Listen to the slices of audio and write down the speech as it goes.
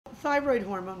thyroid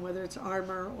hormone, whether it's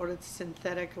Armour or it's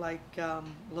synthetic like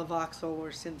Levoxyl or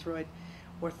Synthroid,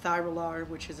 or Thyrolar,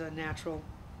 which is a natural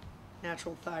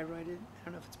thyroid. I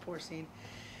don't know if it's porcine.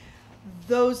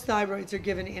 Those thyroids are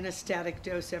given in a static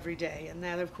dose every day, and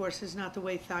that, of course, is not the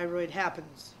way thyroid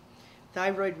happens.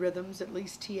 Thyroid rhythms, at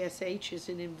least TSH, is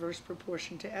in inverse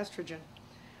proportion to estrogen.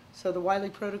 So the Wiley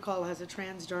protocol has a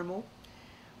transdermal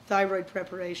thyroid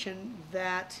preparation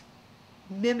that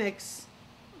mimics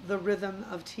the rhythm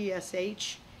of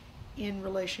TSH in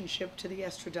relationship to the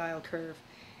estradiol curve.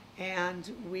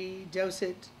 And we dose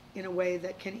it in a way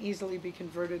that can easily be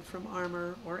converted from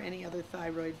Armour or any other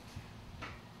thyroid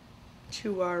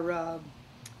to our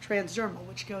transdermal,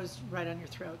 which goes right on your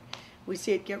throat. We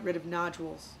see it get rid of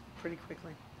nodules pretty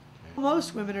quickly.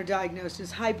 Most women are diagnosed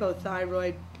as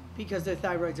hypothyroid because their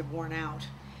thyroids have worn out.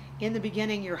 In the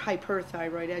beginning, you're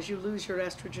hyperthyroid. As you lose your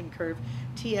estrogen curve,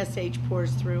 TSH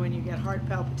pours through and you get heart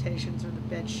palpitations or the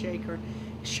bed shake, or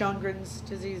Sjogren's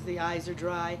disease, the eyes are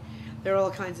dry. There are all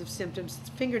kinds of symptoms.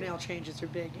 Fingernail changes are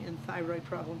big in thyroid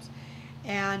problems.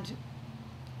 And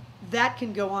that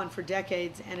can go on for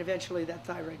decades, and eventually that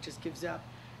thyroid just gives up.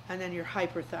 And then you're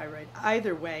hyperthyroid.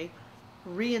 Either way,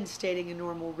 reinstating a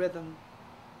normal rhythm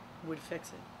would fix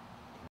it.